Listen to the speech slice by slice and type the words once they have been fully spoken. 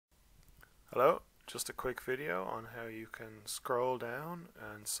Hello, just a quick video on how you can scroll down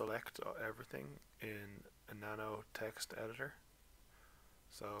and select everything in a Nano Text Editor.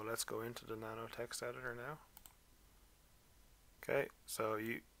 So let's go into the Nano Text Editor now. Okay, so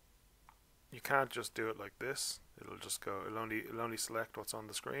you can't just do it like this. It'll only select what's on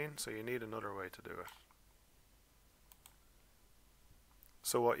the screen, so you need another way to do it.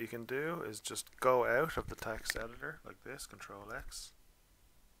 So what you can do is just go out of the text editor like this, Control X.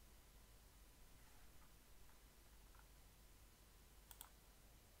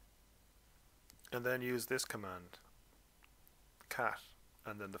 And then use this command, cat,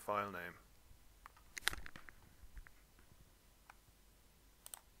 and then the file name.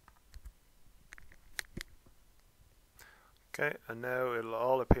 Okay, and now it'll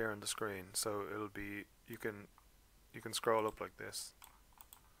all appear on the screen. So it'll be you can scroll up like this.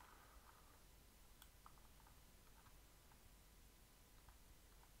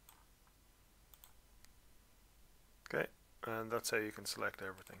 Okay, and that's how you can select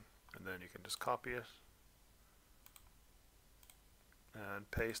everything. And then you can just copy it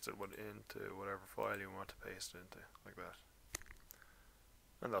and paste it into whatever file you want to paste it into, like that.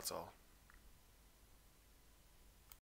 And that's all.